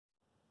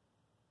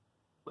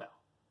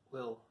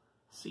we'll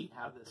see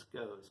how this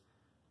goes.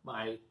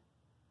 My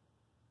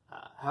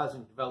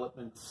housing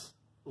development's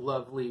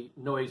lovely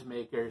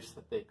noisemakers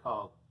that they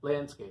call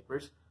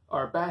landscapers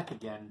are back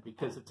again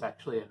because it's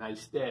actually a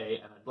nice day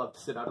and I'd love to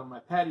sit out on my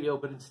patio,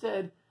 but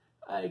instead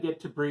I get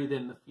to breathe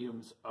in the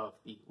fumes of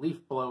the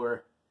leaf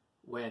blower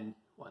when,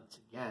 once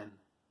again,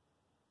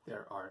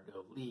 there are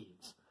no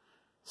leaves.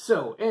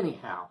 So,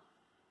 anyhow,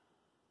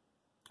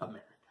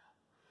 America.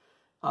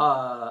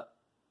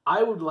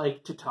 I would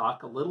like to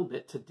talk a little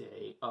bit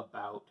today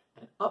about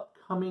an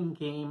upcoming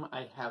game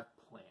I have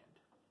planned.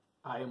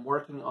 I am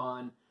working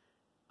on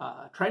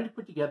trying to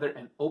put together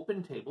an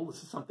open table.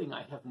 This is something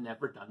I have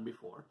never done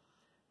before.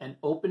 An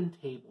open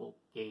table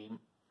game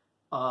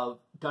of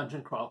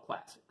Dungeon Crawl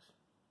Classics.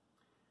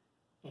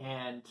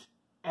 And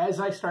as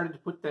I started to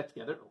put that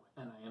together,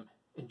 and I am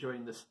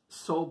enjoying this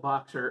Soul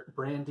Boxer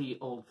Brandy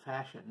Old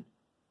Fashioned,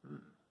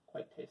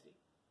 quite tasty.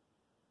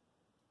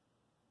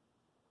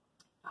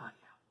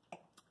 Yeah.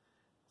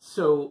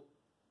 So,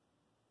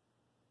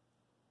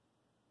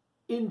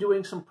 in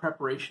doing some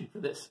preparation for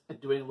this and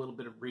doing a little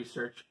bit of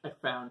research, I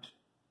found,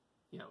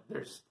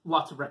 there's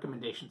lots of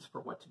recommendations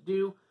for what to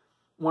do.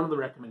 One of the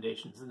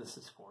recommendations, and this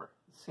is for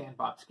the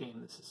Sandbox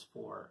game, this is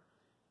for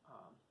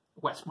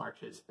West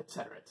Marches,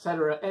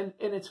 etc., and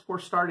it's for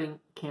starting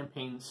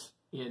campaigns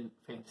in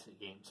fantasy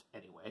games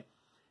anyway,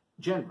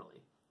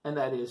 generally, and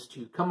that is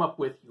to come up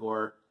with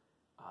your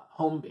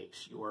home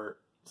base, your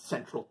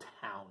central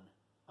town,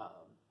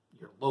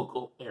 your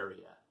local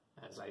area,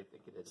 as I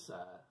think it is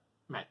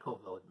Matt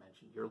Colville had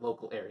mentioned, your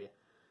local area.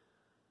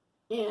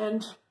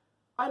 And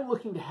I'm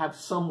looking to have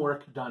some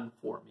work done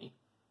for me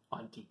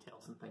on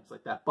details and things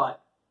like that,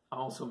 but I'm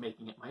also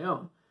making it my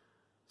own.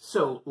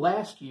 So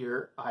last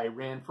year, I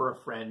ran for a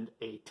friend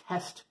a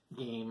test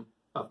game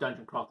of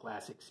Dungeon Crawl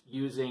Classics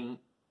using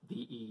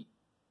the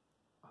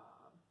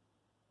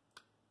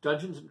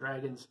Dungeons &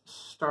 Dragons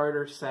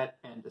starter set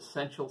and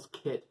essentials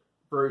kit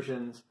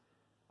versions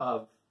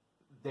of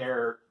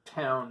their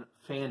town,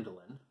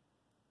 Phandalin,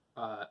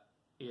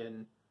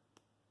 in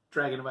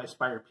Dragon of Ice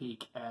Spire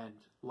Peak and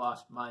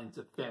Lost Mines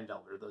of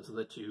Phandelver. Those are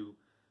the two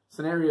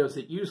scenarios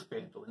that use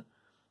Phandalin,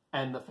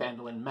 and the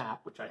Phandalin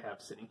map, which I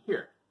have sitting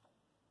here.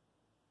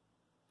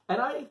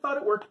 And I thought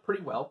it worked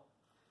pretty well.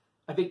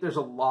 I think there's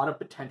a lot of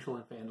potential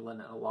in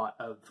Phandalin and a lot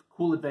of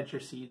cool adventure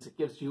seeds. It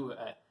gives you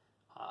a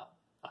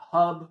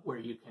hub where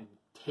you can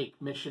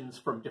take missions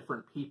from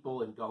different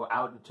people and go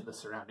out into the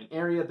surrounding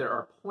area. There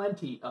are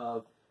plenty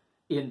of,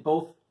 in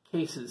both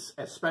cases,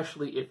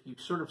 especially if you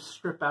sort of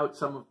strip out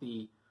some of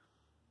the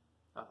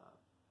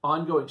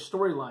ongoing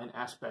storyline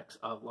aspects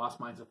of Lost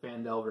Mines of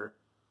Phandelver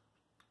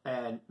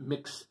and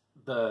mix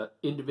the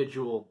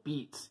individual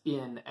beats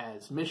in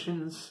as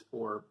missions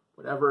or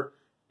whatever,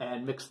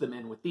 and mix them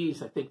in with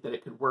these, I think that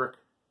it could work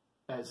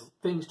as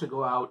things to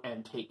go out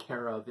and take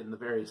care of in the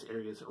various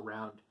areas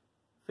around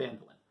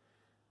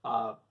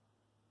Phandalin.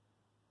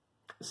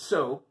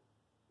 So,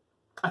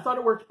 I thought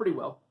it worked pretty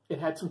well. It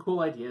had some cool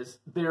ideas.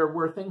 There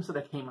were things that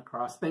I came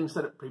across, things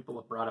that people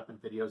have brought up in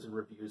videos and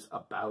reviews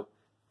about,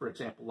 for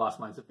example, Lost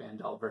Mines of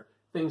Phandelver.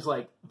 Things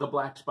like the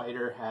Black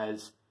Spider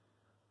has,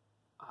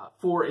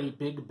 for a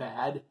big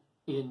bad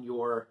in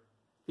your,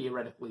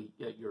 theoretically,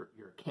 your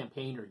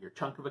campaign or your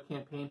chunk of a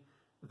campaign,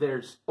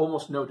 there's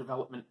almost no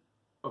development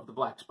of the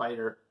Black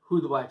Spider, who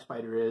the Black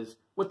Spider is,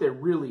 what they're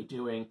really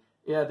doing.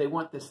 Yeah, they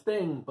want this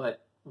thing,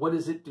 but what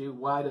does it do?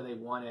 Why do they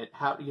want it?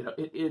 How,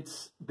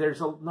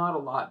 there's not a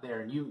lot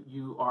there, and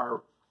you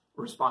are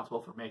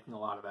responsible for making a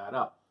lot of that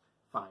up.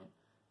 Fine.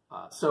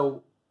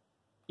 So,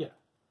 yeah,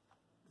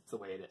 that's the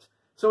way it is.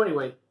 So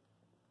anyway,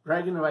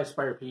 Dragon of Ice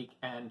Spire Peak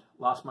and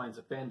Lost Mines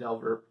of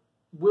Phandelver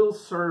will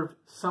serve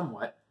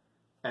somewhat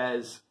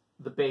as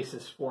the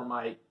basis for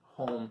my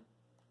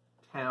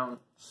hometown,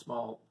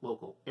 small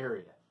local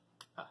area.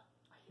 I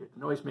hear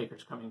the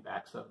noisemakers coming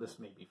back, so this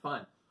may be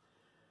fun.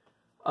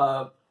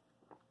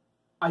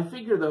 I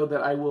figure, though,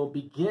 that I will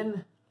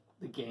begin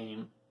the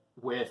game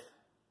with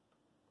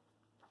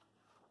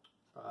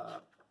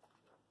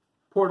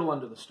Portal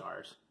Under the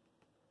Stars,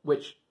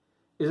 which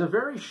is a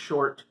very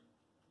short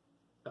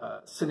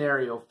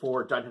scenario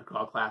for Dungeon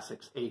Crawl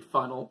Classics, a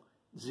funnel,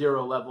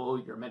 0 level.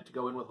 You're meant to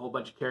go in with a whole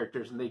bunch of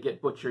characters, and they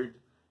get butchered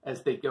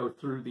as they go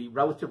through the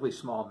relatively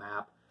small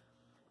map.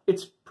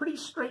 It's pretty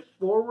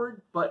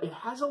straightforward, but it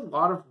has a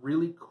lot of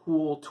really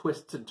cool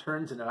twists and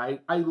turns in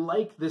it. I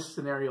like this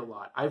scenario a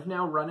lot. I've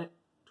now run it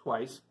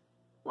twice,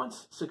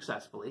 once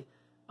successfully.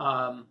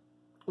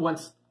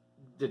 Once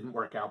didn't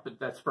work out, but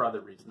that's for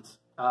other reasons.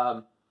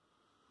 I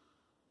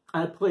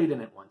played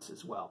in it once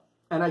as well.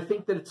 And I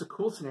think that it's a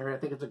cool scenario. I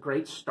think it's a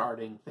great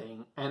starting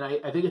thing. And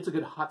I think it's a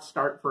good hot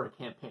start for a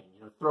campaign.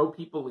 Throw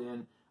people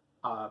in.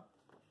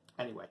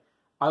 Anyway,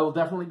 I will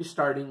definitely be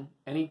starting.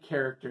 Any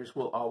characters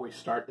will always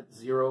start at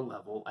 0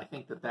 level. I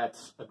think that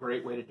that's a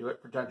great way to do it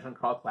for Dungeon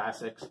Crawl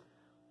Classics.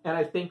 And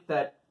I think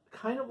that,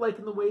 kind of like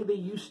in the way they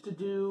used to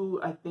do,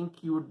 I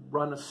think you would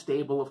run a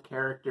stable of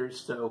characters.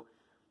 So,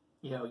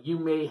 you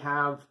may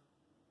have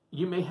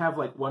you may have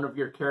like one of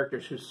your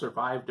characters who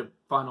survived a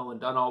funnel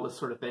and done all this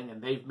sort of thing,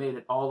 and they've made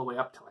it all the way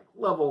up to like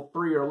level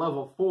 3 or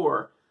level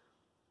 4.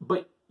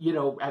 But, you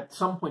know, at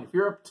some point, if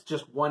you're up to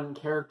just one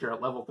character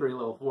at level 3,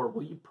 level 4,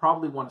 well, you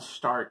probably want to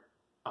start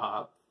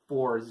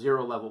 4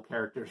 0-level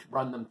characters,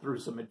 run them through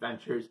some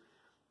adventures,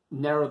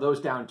 narrow those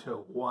down to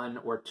 1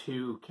 or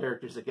 2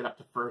 characters that get up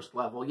to first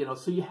level, you know,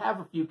 so you have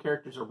a few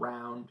characters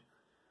around,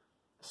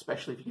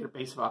 especially if you get a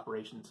base of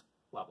operations,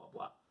 blah, blah,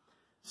 blah.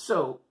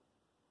 So,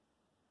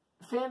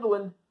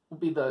 Phandalin will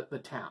be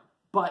the town,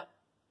 but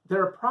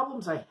there are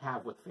problems I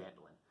have with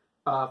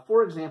Phandalin.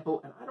 For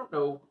example, and I don't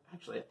know,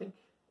 actually, I think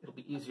it'll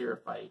be easier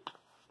if I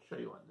show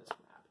you on this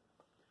map.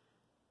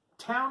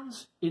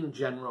 Towns, in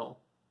general,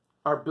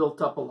 are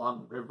built up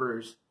along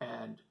rivers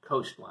and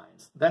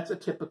coastlines. That's a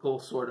typical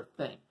sort of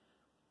thing.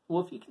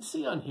 Well, if you can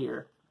see on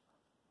here,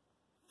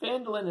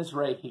 Phandalin is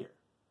right here.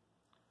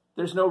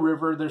 There's no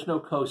river, there's no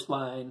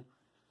coastline.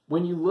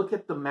 When you look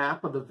at the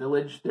map of the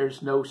village,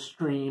 there's no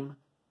stream.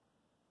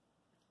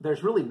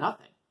 There's really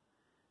nothing.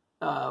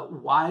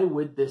 Why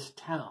would this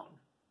town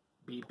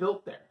be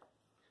built there?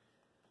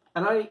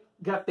 And I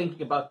got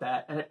thinking about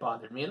that, and it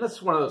bothered me. And this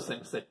is one of those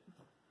things that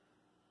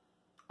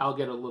I'll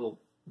get a little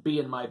bee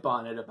in my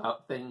bonnet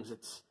about things.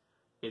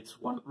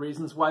 It's one of the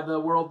reasons why the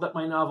world that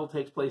my novel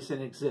takes place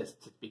in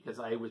exists. It's because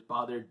I was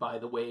bothered by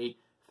the way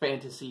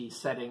fantasy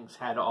settings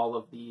had all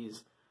of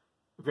these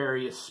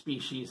various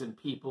species and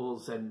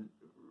peoples and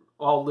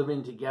all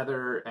living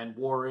together and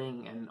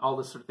warring and all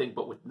this sort of thing,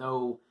 but with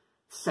no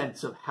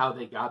sense of how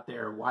they got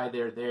there, why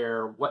they're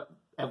there, what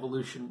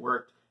evolution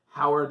worked,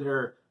 how are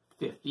there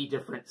 50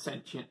 different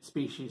sentient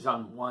species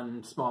on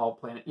one small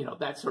planet, you know,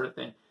 that sort of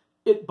thing.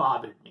 It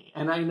bothered me.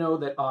 And I know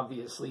that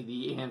obviously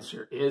the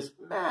answer is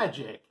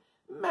magic.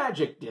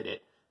 Magic did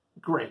it.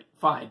 Great,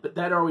 fine. But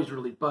that always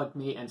really bugged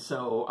me, and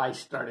so I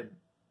started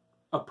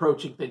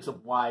approaching things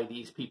of why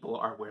these people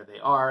are where they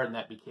are, and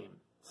that became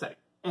setting.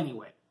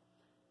 Anyway,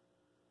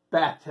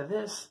 back to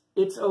this.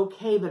 It's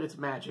okay that it's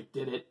magic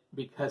did it,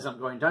 because I'm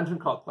going Dungeon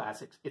Crawl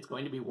Classics. It's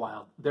going to be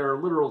wild. There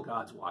are literal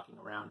gods walking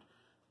around.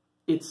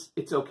 It's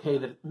okay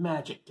that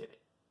magic did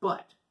it.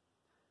 But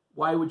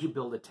why would you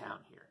build a town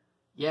here?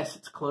 Yes,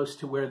 it's close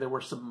to where there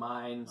were some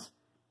mines.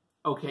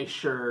 Okay,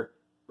 sure.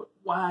 But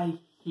why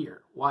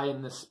here? Why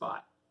in this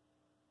spot?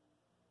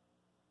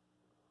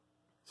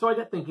 So I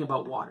got thinking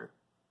about water.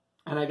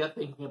 And I got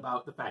thinking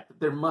about the fact that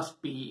there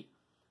must be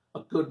a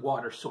good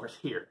water source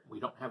here. We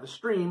don't have a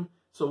stream,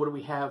 so what do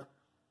we have?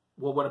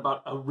 Well, what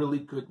about a really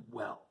good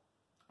well?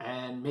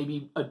 And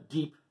maybe a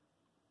deep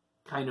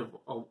kind of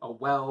a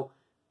well,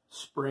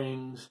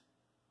 springs,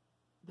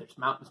 there's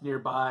mountains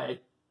nearby,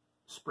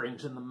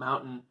 springs in the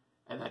mountain,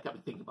 and that got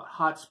me thinking about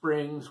hot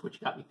springs,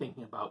 which got me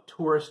thinking about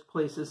tourist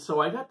places.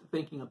 So I got to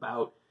thinking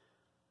about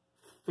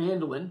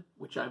Phandalin,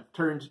 which I've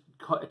turned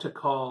to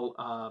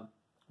call,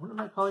 what am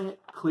I calling it?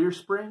 Clear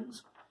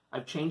Springs.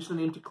 I've changed the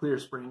name to Clear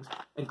Springs,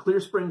 and Clear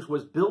Springs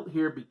was built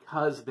here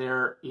because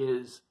there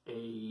is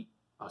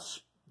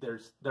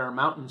there are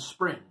mountain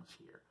springs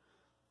here.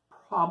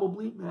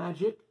 Probably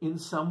magic in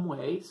some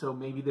way, so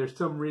maybe there's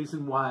some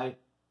reason why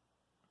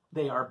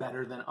they are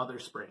better than other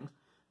springs.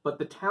 But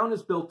the town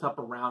is built up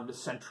around a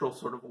central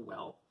sort of a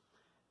well.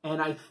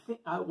 And I think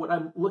what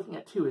I'm looking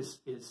at too is,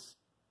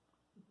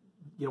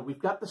 you know,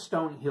 we've got the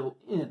Stone Hill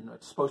Inn.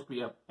 It's supposed to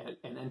be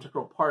an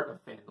integral part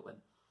of Phandalin.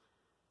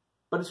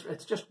 But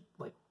it's just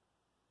like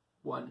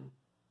one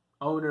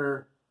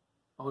owner,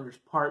 owner's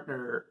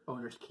partner,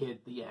 owner's kid,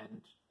 the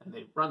end, and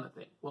they run the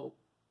thing. Well,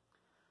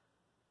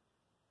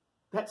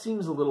 that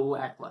seems a little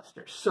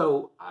lackluster.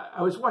 So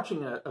I was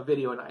watching a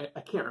video, and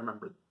I can't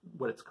remember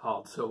what it's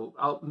called, so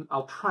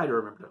I'll try to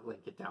remember to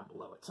link it down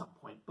below at some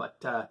point.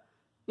 But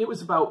it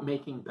was about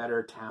making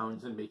better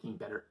towns and making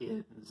better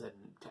inns and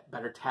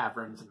better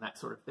taverns and that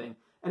sort of thing.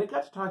 And it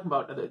got to talking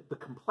about the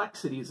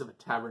complexities of a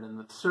tavern and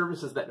the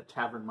services that a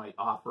tavern might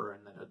offer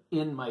and that an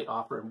inn might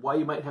offer, and why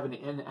you might have an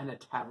inn and a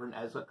tavern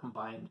as a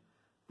combined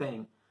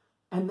thing.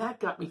 And that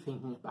got me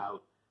thinking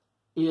about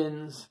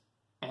inns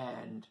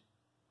and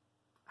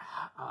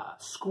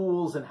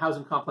schools and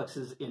housing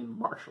complexes in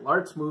martial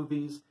arts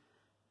movies.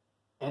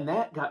 And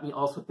that got me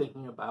also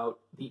thinking about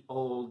the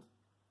old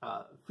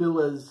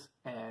villas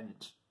and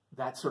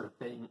that sort of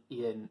thing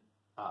in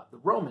the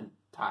Roman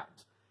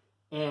times.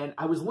 And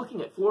I was looking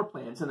at floor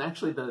plans, and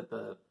actually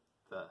the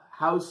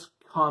house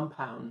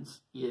compounds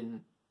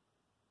in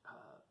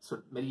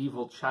sort of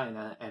medieval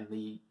China and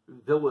the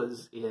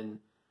villas in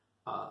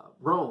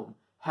Rome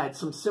had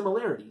some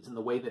similarities in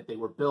the way that they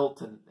were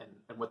built and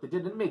what they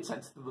did. And it made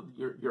sense.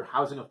 You're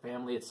housing a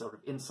family, it's sort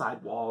of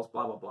inside walls,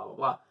 blah, blah, blah, blah,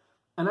 blah.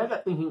 And I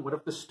got thinking, what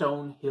if the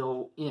Stone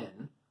Hill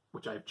Inn,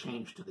 which I've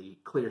changed to the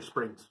Clear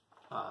Springs,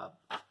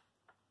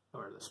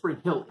 or the Spring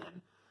Hill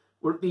Inn,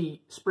 where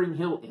the Spring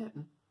Hill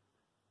Inn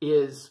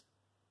is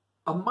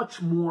a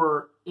much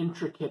more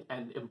intricate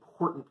and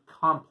important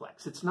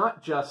complex. It's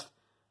not just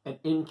an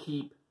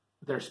innkeep,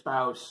 their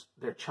spouse,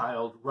 their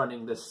child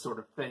running this sort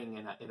of thing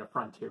in a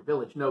frontier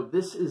village. No,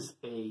 this is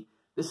an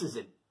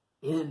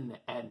inn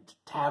and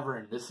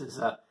tavern. This is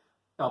a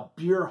a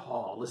beer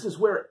hall. This is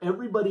where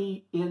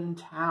everybody in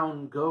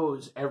town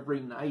goes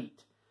every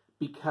night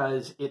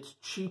because it's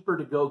cheaper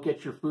to go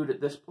get your food at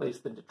this place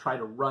than to try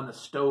to run a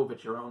stove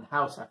at your own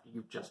house after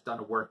you've just done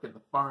a work in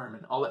the farm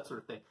and all that sort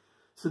of thing.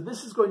 So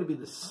this is going to be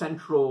the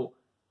central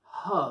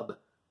hub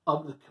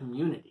of the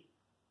community.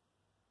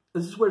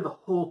 This is where the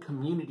whole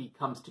community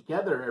comes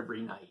together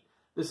every night.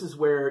 This is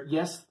where,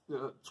 yes,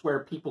 it's where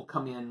people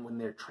come in when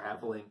they're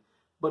traveling,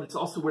 but it's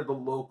also where the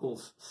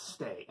locals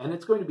stay. And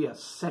it's going to be a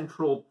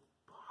central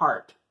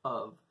part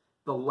of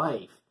the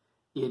life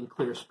in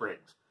Clear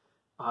Springs.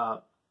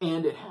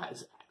 And it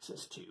has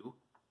access to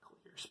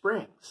Clear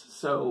Springs.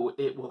 So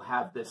it will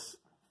have this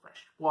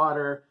fresh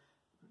water.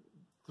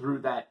 Through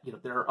that,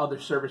 there are other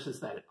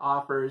services that it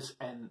offers,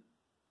 and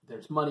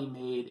there's money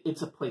made.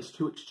 It's a place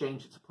to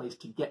exchange. It's a place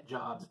to get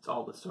jobs. It's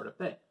all this sort of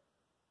thing.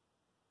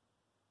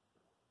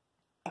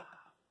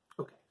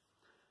 Okay.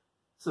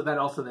 So that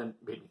also then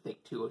made me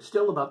think, too,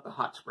 still about the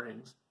hot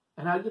springs.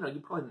 And now, you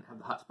probably didn't have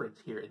the hot springs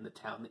here in the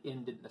town. The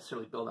inn didn't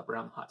necessarily build up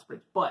around the hot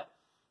springs. But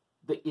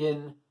the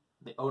inn,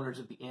 the owners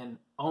of the inn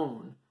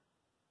own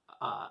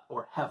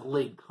or have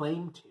laid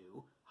claim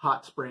to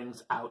hot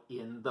springs out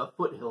in the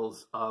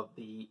foothills of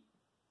the,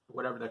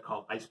 whatever they're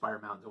called, Ice Fire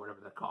Mountains or whatever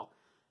they're called.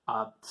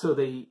 So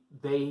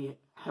they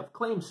have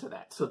claims to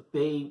that. So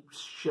they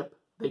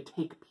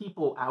take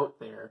people out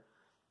there,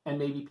 and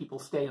maybe people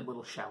stay in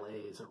little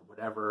chalets or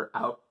whatever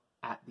out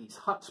at these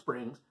hot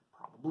springs,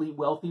 probably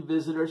wealthy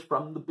visitors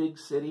from the big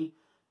city.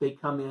 They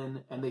come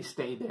in and they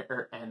stay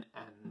there and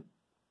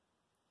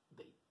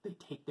they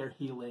take their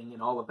healing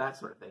and all of that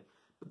sort of thing.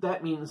 But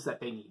that means that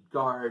they need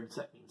guards.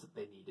 That means that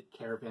they need a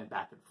caravan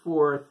back and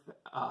forth,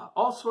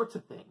 all sorts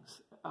of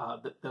things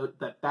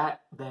that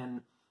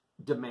then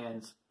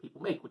demands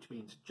people make, which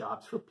means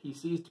jobs for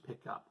PCs to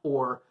pick up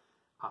or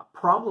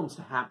problems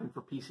to happen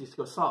for PCs to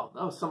go solve.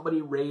 Oh,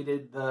 somebody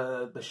raided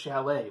the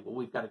chalet. Well,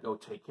 we've got to go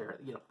take care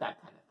of it,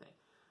 that kind of thing.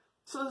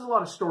 So there's a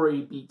lot of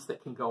story beats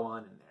that can go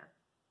on in there.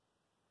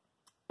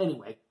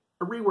 Anyway,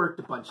 I reworked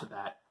a bunch of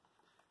that.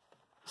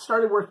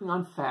 Started working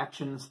on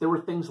factions. There were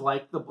things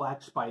like the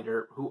Black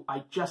Spider, who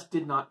I just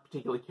did not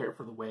particularly care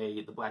for the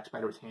way the Black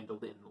Spider was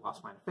handled in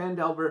Lost Mine of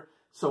Phandelver.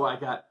 So I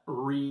got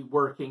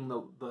reworking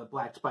the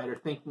Black Spider,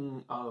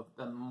 thinking of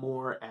them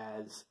more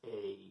as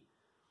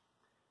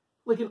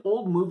like an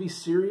old movie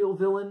serial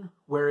villain,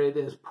 where it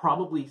is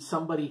probably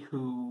somebody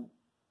who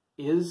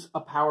is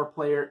a power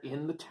player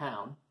in the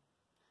town,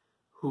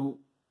 who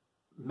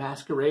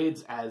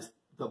masquerades as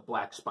the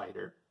Black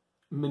Spider,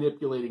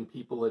 manipulating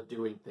people and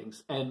doing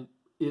things, and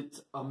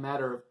it's a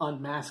matter of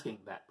unmasking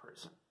that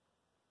person.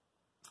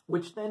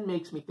 Which then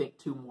makes me think,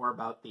 too, more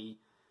about the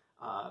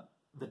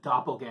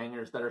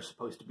doppelgangers that are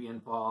supposed to be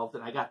involved,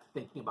 and I got to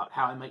thinking about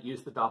how I might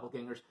use the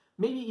doppelgangers,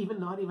 maybe even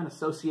not even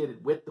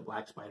associated with the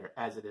Black Spider,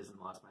 as it is in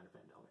Lost Mine of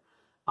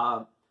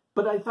Phandelver.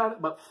 But I thought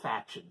about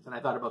factions, and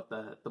I thought about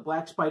the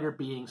Black Spider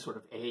being sort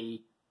of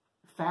a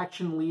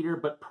faction leader,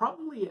 but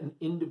probably an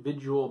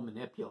individual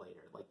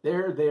manipulator. Like,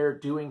 they're there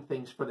doing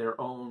things for their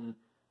own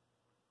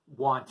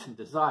wants and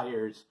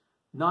desires,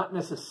 not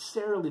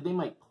necessarily, they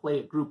might play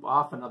a group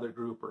off another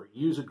group or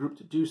use a group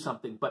to do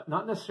something, but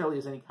not necessarily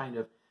as any kind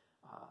of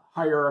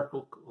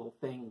hierarchical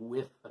thing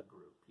with a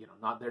group.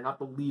 They're not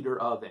the leader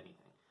of anything.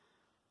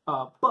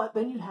 But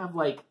then you have,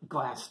 like,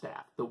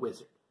 Glassstaff, the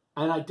wizard.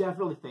 And I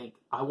definitely think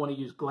I want to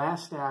use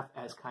Glassstaff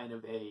as kind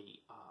of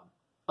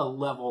a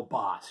level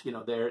boss.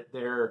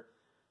 They're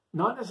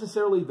not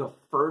necessarily the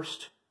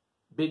first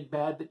big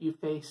bad that you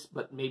face,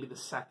 but maybe the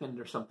second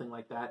or something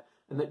like that.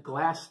 And that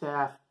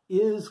Glassstaff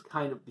is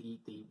kind of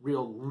the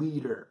real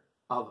leader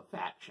of a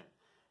faction.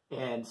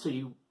 And so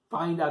you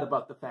find out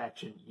about the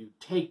faction, you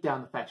take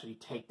down the faction, you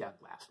take down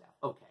Glassstaff.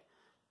 Okay.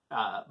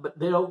 But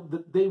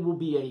they will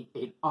be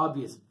an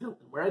obvious villain,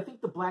 where I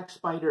think the Black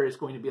Spider is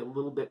going to be a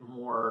little bit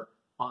more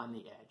on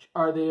the edge.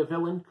 Are they a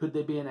villain? Could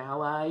they be an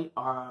ally?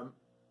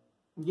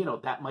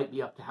 That might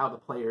be up to how the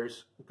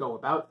players go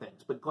about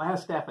things. But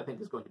Glassstaff, I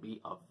think, is going to be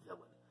a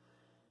villain.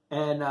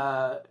 And,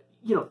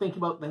 think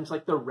about things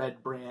like the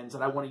Red Brands,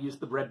 and I want to use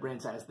the Red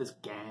Brands as this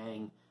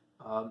gang.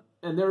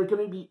 And there are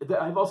going to be,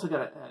 I've also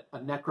got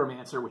a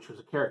Necromancer, which was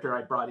a character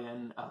I brought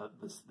in,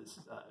 this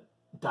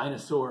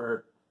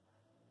dinosaur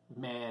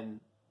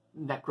man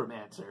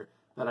Necromancer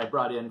that I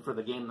brought in for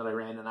the game that I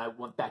ran, and I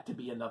want that to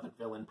be another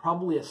villain,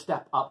 probably a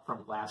step up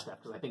from Glassstaff,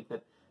 because I think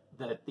that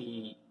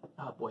the,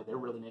 oh boy, they're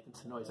really making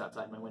some noise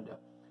outside my window.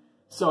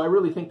 So I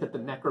really think that the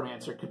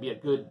Necromancer could be a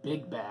good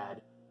big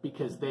bad,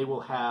 because they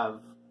will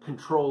have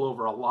control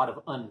over a lot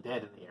of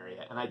undead in the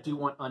area, and I do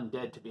want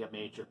undead to be a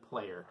major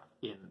player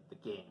in the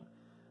game.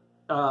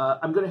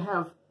 I'm going to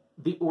have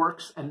the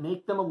orcs and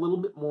make them a little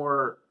bit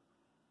more,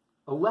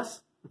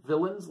 less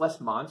villains, less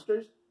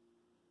monsters.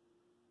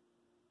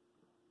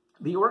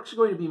 The orcs are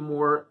going to be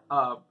more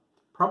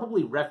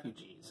probably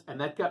refugees,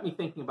 and that got me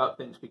thinking about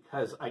things,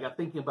 because I got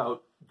thinking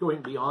about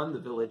going beyond the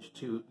village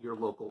to your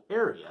local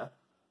area.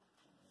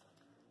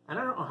 And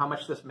I don't know how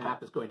much this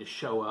map is going to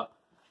show up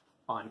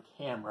on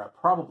camera.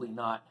 Probably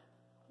not,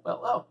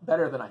 well,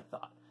 better than I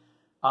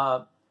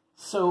thought.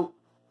 So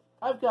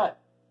I've got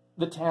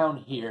the town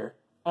here,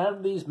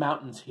 and these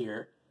mountains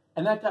here,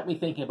 and that got me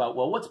thinking about,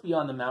 well, what's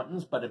beyond the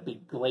mountains but a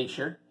big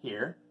glacier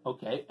here,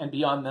 okay, and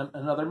beyond them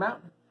another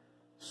mountain.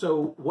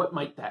 So what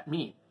might that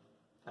mean?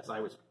 As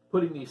I was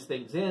putting these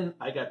things in,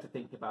 I got to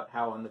think about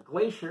how on the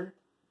glacier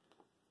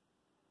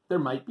there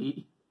might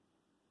be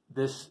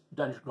this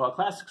Dungeon Crawl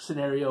Classic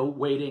scenario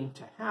waiting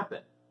to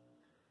happen.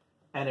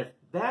 And if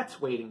that's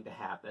waiting to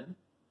happen,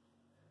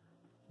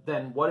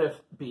 then what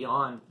if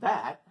beyond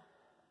that,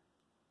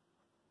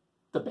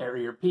 the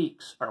barrier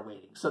peaks are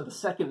waiting? So the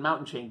second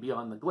mountain chain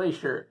beyond the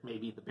glacier may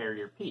be the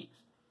barrier peaks.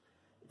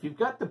 If you've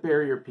got the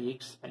barrier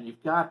peaks and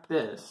you've got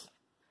this,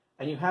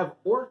 and you have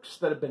orcs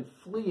that have been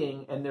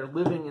fleeing and they're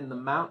living in the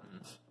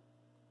mountains,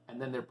 and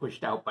then they're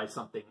pushed out by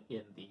something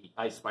in the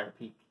Icefire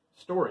Peak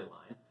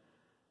storyline,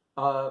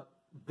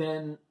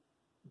 then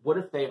what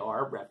if they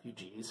are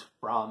refugees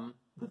from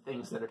the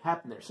things that had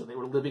happened there? So they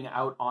were living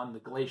out on the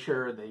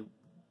glacier,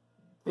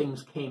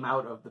 things came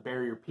out of the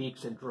barrier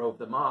peaks and drove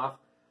them off.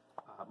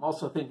 I'm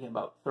also thinking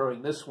about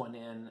throwing this one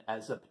in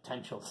as a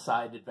potential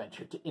side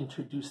adventure to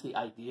introduce the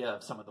idea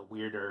of some of the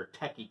weirder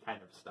techie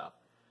kind of stuff.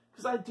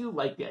 Because I do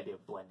like the idea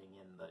of blending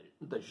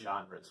in the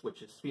genres,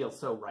 which feels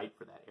so right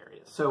for that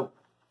area. So,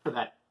 for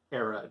that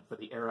era, and for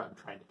the era I'm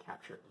trying to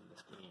capture in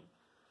this game.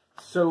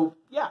 So,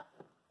 yeah.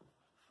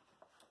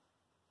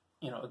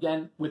 You know,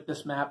 again, with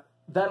this map,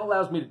 that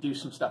allows me to do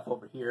some stuff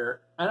over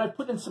here. And I've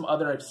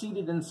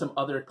seeded in some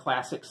other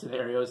classic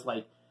scenarios,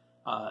 like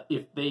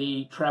if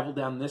they travel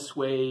down this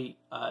way,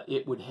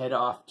 it would head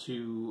off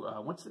to,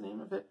 what's the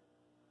name of it?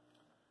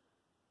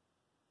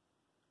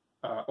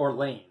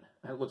 Orlane.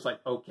 It looks like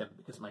Oakham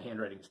because my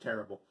handwriting is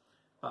terrible.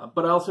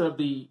 But I also have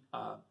the,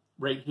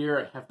 right here,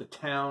 I have the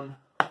town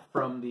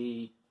from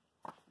the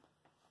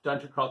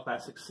Dungeon Crawl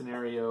Classic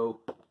scenario,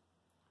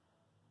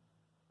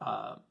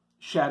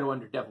 Shadow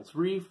under Devil's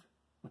Reef,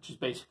 which is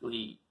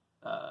basically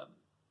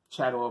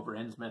Shadow over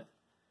Innsmouth,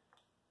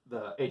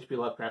 the H.P.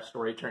 Lovecraft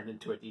story turned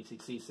into a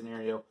DCC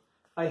scenario.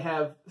 I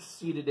have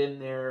seated in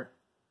there,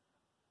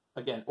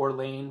 again,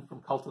 Orlane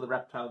from Cult of the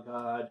Reptile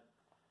God,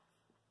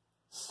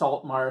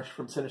 Saltmarsh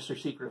from Sinister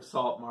Secret of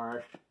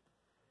Saltmarsh,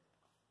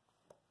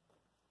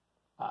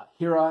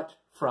 Heorot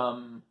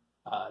from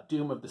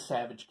Doom of the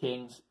Savage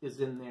Kings is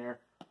in there.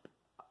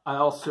 I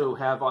also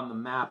have on the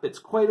map, it's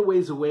quite a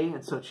ways away,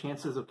 and so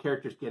chances of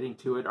characters getting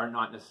to it are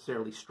not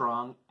necessarily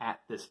strong at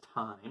this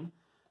time,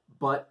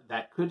 but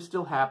that could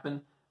still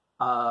happen.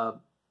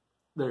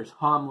 There's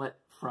Hamlet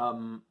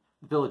from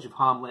the Village of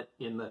Hamlet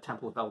in the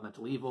Temple of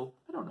Elemental Evil.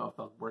 I don't know if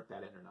I'll work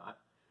that in or not.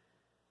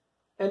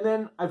 And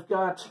then I've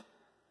got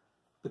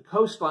the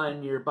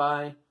coastline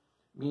nearby,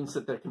 means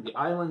that there can be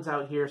islands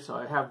out here, so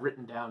I have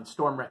written down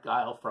Stormwreck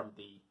Isle from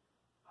the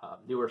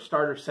newer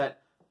starter set,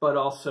 but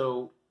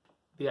also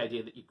the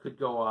idea that you could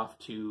go off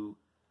to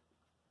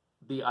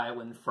the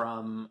island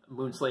from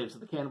Moonslaves of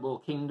the Cannibal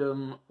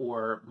Kingdom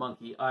or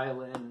Monkey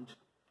Island,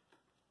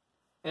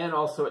 and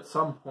also at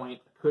some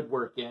point could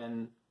work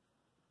in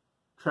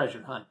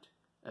Treasure Hunt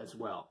as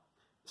well,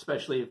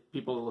 especially if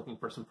people are looking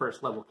for some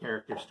first level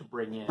characters to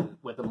bring in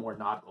with a more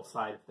nautical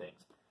side of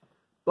things.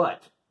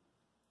 But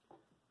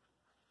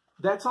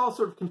that's all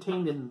sort of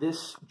contained in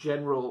this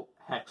general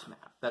hex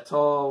map. That's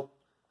all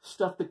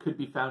stuff that could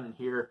be found in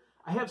here.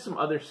 I have some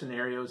other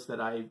scenarios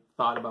that I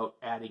thought about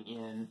adding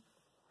in,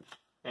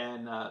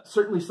 and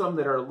certainly some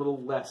that are a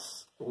little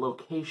less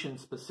location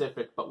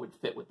specific, but would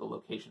fit with the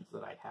locations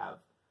that I have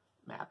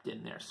mapped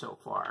in there so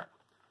far.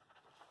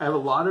 I have a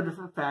lot of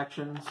different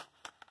factions.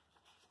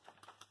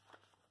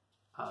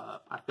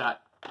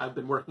 I've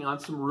been working on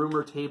some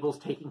rumor tables,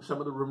 taking some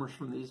of the rumors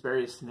from these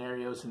various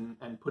scenarios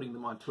and putting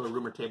them onto a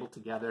rumor table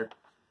together.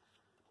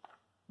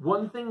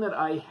 One thing that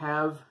I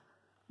have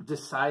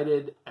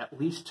decided, at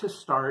least to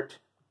start,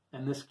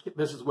 and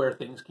this is where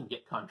things can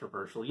get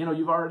controversial. You know,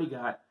 you've already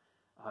got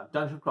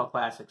Dungeon Crawl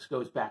Classics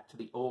goes back to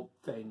the old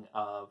thing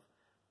of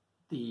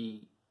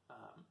the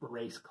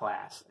race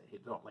class. I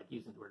don't like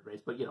using the word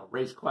race, but, you know,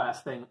 race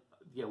class thing,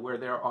 you know, where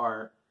there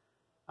are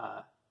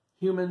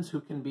humans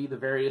who can be the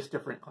various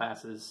different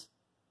classes,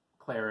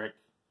 cleric,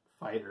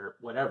 fighter,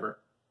 whatever.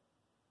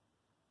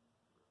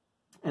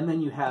 And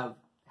then you have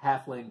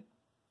halfling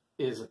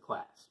is a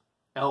class,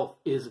 elf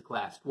is a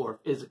class, dwarf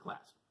is a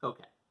class.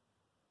 Okay.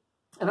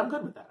 And I'm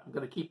good with that. I'm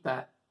going to keep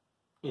that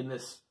in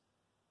this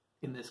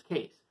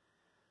case.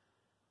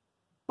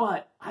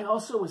 But I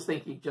also was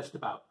thinking just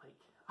about,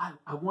 like,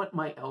 I want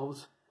my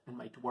elves and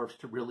my dwarfs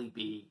to really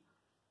be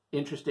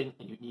interesting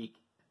and unique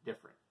and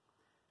different.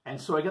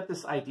 And so I got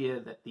this idea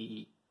that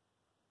the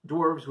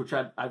dwarves, which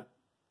I've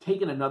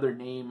taken another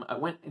name, I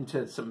went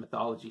into some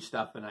mythology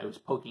stuff and I was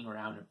poking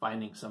around and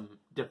finding some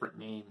different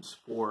names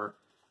for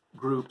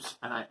groups,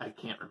 and I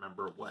can't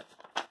remember what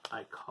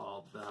I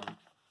called them.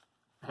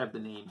 I have the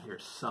name here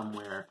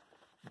somewhere.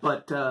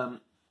 But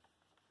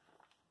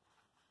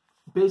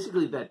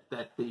basically that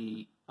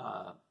the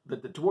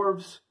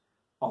dwarves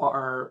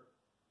are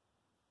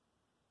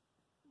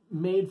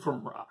made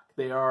from rock.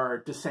 They are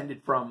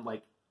descended from,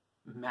 like,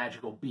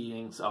 magical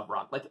beings of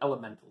rock, like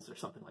elementals or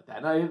something like that.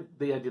 And I have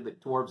the idea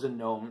that dwarves and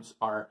gnomes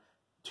are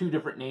two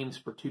different names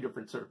for two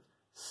different sort of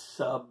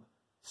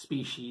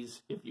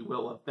subspecies, if you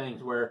will, of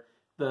things, where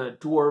the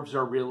dwarves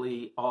are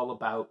really all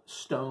about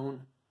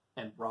stone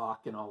and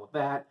rock and all of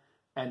that,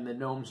 and the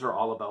gnomes are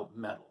all about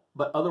metal.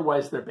 But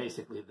otherwise, they're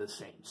basically the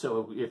same.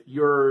 So if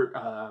you're,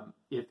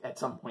 if at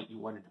some point you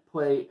wanted to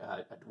play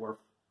a dwarf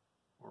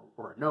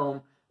or a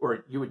gnome,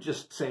 or you would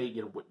just say,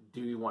 you know,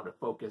 do you want to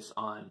focus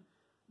on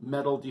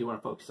metal? Do you want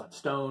to focus on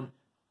stone?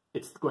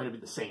 It's going to be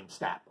the same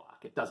stat block.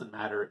 It doesn't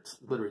matter. It's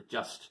literally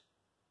just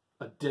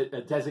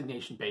a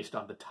designation based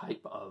on the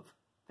type of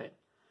thing.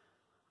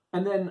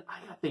 And then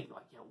I got thinking,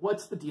 like, you know,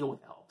 what's the deal with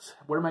elves?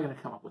 What am I going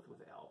to come up with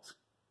elves?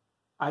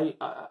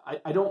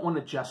 I don't want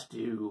to just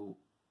do,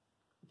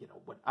 you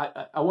know, what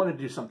I want to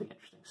do something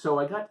interesting. So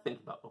I got to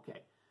think about,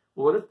 okay,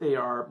 well, what if they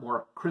are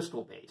more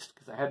crystal based?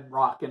 Because I had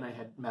rock and I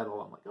had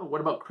metal. I'm like, oh,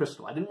 what about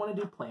crystal? I didn't want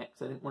to do plant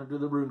because I didn't want to do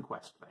the rune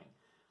quest thing.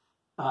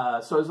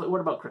 So I was like,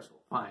 what about crystal?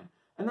 Fine.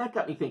 And that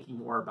got me thinking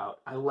more about,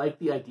 I like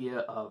the idea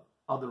of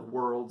other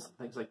worlds and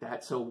things like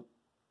that. So,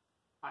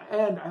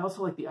 and I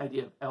also like the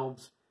idea of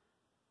elves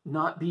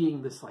not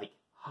being this like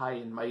high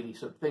and mighty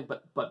sort of thing,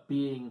 but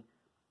being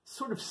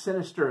sort of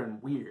sinister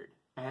and weird.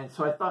 And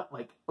so I thought,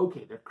 like,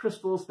 okay, they're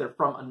crystals, they're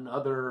from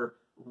another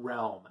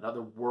realm,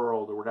 another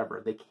world or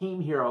whatever. They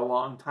came here a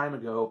long time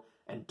ago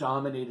and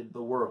dominated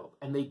the world.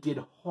 And they did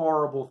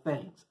horrible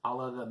things, a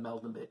la the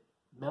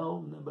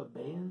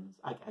Melniboreans?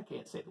 I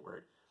can't say the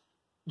word.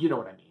 You know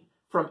what I mean.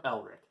 From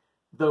Elric.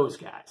 Those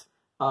guys.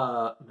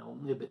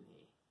 Melnibone.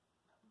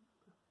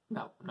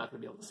 No, I'm not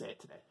going to be able to say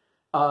it today.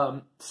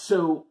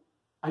 So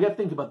I got to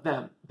think about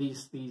them.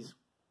 These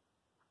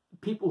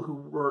people who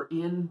were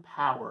in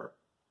power,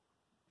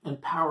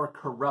 and power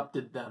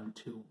corrupted them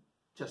to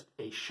just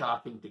a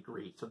shocking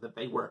degree, so that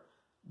they were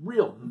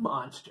real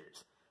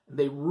monsters. And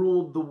they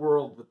ruled the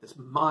world with this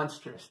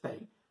monstrous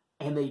thing.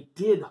 And they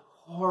did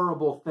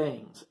horrible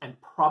things, and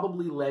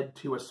probably led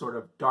to a sort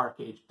of Dark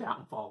Age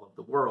downfall of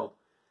the world.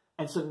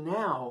 And so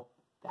now,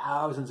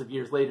 thousands of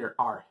years later,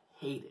 are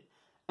hated.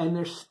 And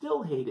they're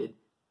still hated,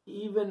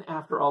 even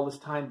after all this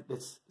time.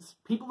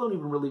 People don't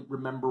even really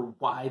remember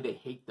why they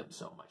hate them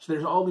so much.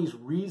 There's all these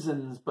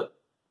reasons, but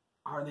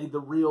are they the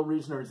real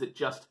reason, or is it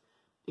just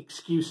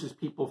excuses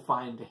people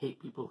find to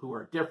hate people who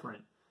are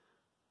different?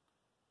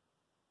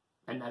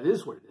 And that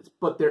is what it is.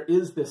 But there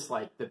is this,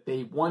 like, that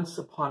they once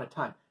upon a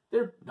time,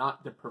 they're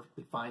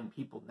perfectly fine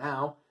people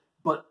now,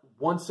 but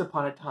once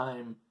upon a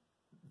time,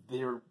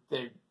 they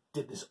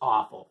did this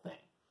awful thing.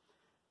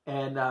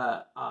 And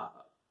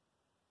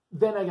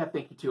then I got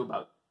thinking too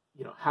about,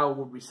 you know, how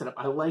would we set up?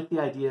 I like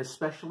the idea,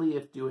 especially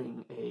if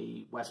doing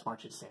a West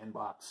Marches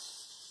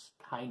Sandbox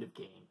kind of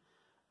game,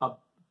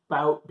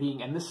 about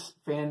being, and this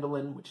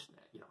Phandalin, which,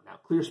 you know, now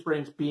Clear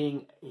Springs,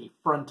 being a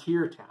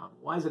frontier town.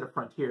 Why is it a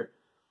frontier?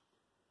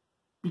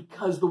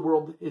 Because the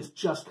world is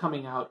just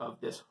coming out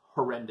of this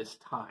horrendous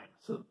time.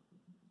 So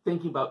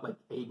thinking about like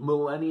a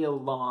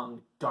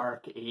millennia-long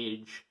dark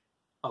age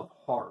of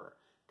horror,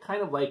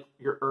 kind of like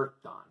your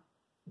Earthdawn,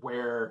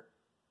 where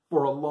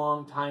for a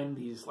long time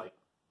these like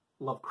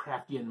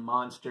Lovecraftian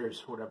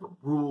monsters or whatever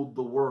ruled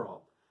the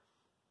world.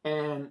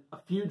 And a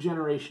few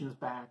generations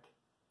back,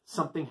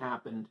 something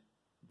happened.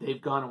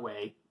 They've gone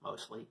away,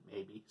 mostly,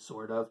 maybe,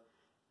 sort of.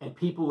 And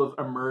people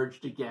have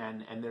emerged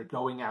again, and they're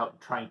going out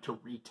and trying to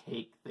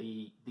retake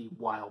the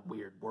wild,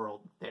 weird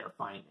world they're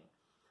finding.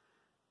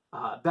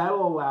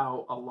 That'll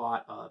allow a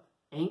lot of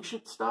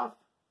ancient stuff,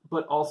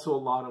 but also a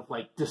lot of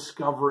like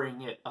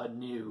discovering it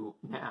anew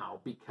now,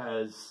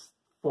 because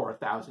for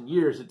 1,000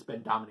 years it's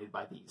been dominated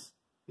by these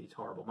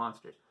horrible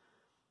monsters.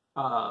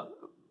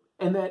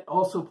 And that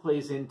also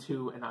plays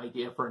into an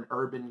idea for an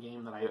urban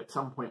game that I at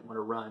some point want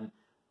to run,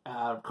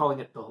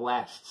 calling it The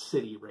Last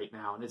City right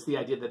now. And it's the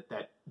idea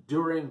that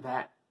during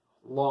that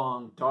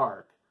long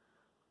dark,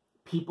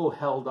 people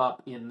held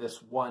up in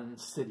this one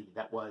city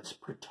that was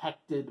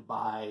protected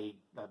by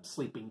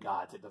sleeping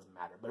gods. It doesn't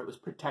matter, but it was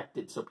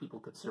protected so people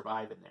could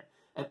survive in there.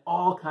 And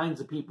all kinds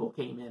of people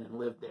came in and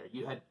lived there.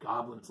 You had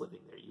goblins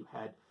living there. You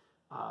had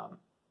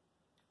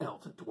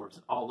elves and dwarves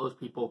and all those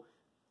people,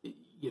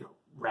 you know,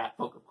 rat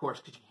folk, of course,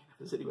 because you can't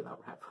have a city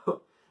without rat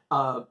folk.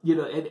 You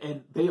know,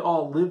 and they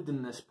all lived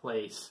in this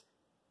place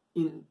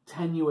in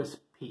tenuous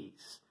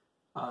peace,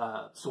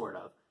 sort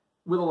of,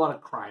 with a lot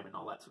of crime and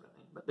all that sort of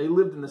thing. But they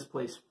lived in this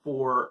place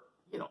for,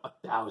 you know,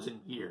 1,000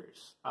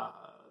 years,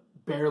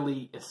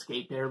 barely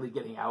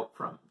getting out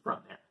from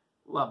there,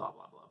 blah, blah,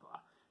 blah, blah, blah.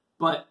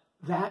 But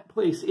that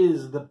place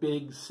is the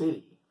big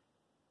city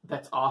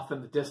that's off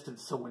in the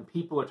distance. So when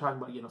people are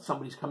talking about, you know,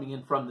 somebody's coming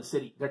in from the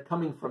city, they're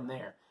coming from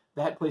there.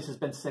 That place has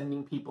been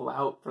sending people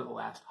out for the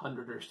last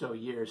 100 or so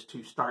years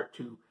to start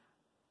to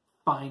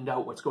find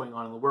out what's going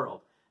on in the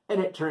world. And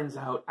it turns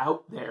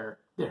out there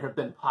have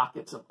been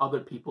pockets of other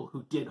people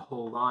who did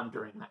hold on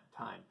during that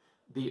time.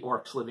 The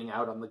orcs living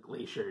out on the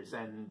glaciers,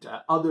 and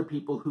other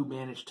people who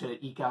managed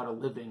to eke out a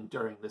living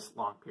during this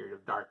long period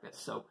of darkness.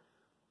 So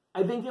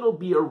I think it'll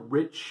be a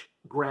rich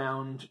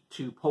ground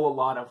to pull a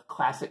lot of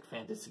classic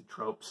fantasy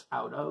tropes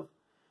out of,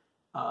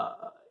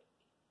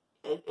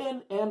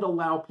 and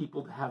allow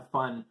people to have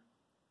fun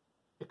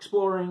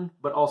exploring,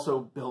 but also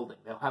building.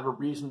 They'll have a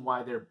reason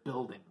why they're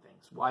building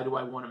things. Why do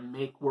I want to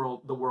make the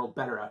world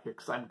better out here?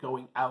 Because I'm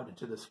going out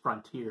into this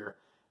frontier,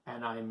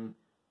 and I'm,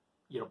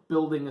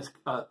 building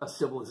a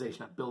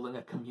civilization. I'm building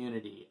a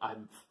community.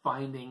 I'm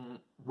finding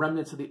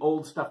remnants of the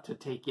old stuff to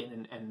take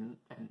in and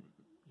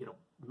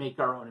make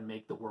our own and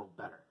make the world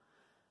better.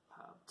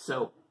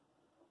 So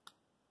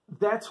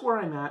that's where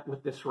I'm at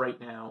with this right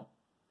now.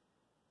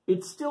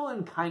 It's still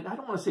in I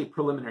don't want to say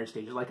preliminary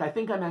stages. Like, I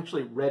think I'm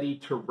actually ready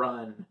to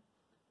run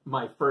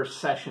my first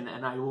session,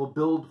 and I will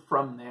build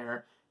from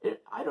there.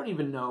 I don't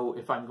even know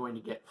if I'm going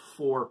to get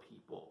 4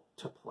 people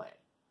to play,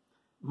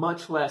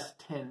 much less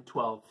 10,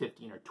 12,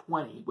 15, or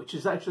 20, which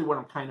is actually what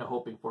I'm kind of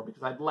hoping for,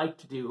 because I'd like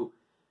to do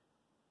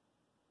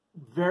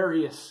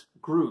various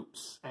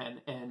groups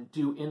and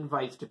do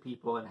invites to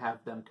people and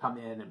have them come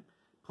in and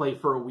play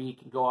for a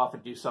week and go off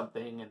and do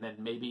something, and then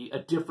maybe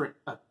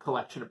a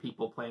collection of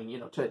people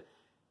playing, to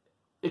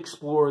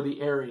explore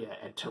the area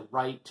and to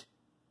write,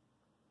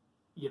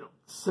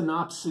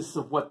 synopsis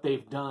of what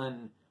they've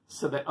done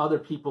so that other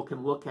people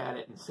can look at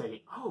it and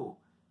say, oh,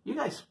 you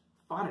guys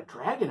fought a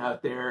dragon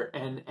out there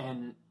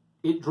and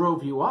it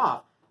drove you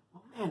off.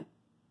 Well, man,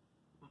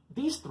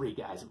 these 3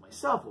 guys and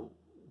myself,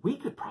 we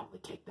could probably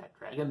take that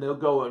dragon. They'll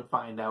go and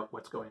find out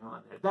what's going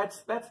on there.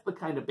 That's the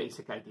kind of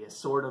basic idea,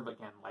 sort of,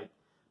 again, like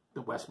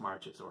the West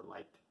Marches or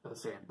like the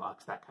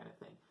Sandbox, that kind of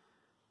thing.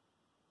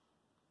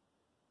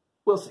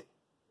 We'll see.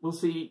 We'll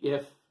see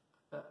if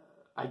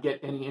I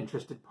get any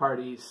interested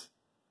parties.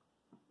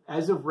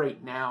 As of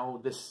right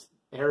now, this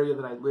area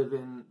that I live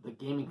in, the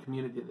gaming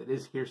community that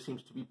is here,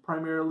 seems to be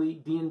primarily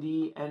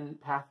D&D and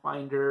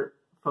Pathfinder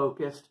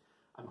focused.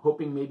 I'm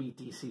hoping maybe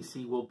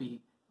DCC will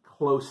be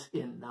close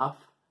enough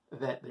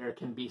that there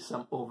can be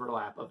some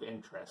overlap of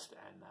interest,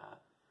 and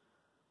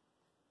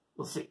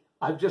we'll see.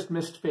 I've just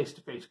missed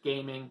face-to-face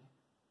gaming,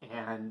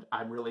 and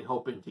I'm really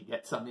hoping to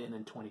get some in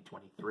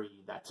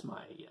 2023. That's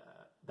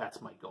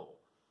my goal.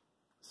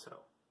 So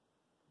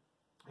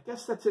I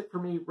guess that's it for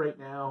me right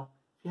now.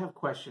 If you have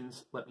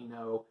questions, let me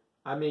know.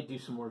 I may do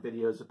some more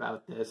videos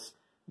about this.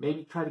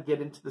 Maybe try to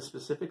get into the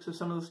specifics of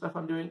some of the stuff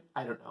I'm doing.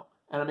 I don't know.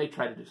 And I may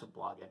try to do some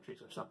blog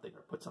entries or something,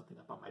 or put something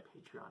up on my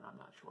Patreon. I'm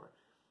not sure.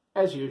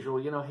 As usual,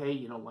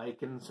 hey,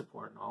 like and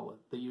support and all of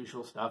the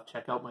usual stuff.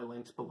 Check out my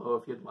links below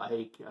if you'd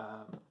like.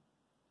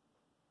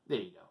 There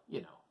you go.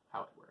 You know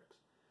how it works.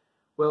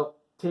 Well,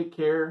 take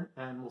care,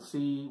 and we'll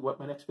see what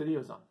my next video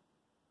is on.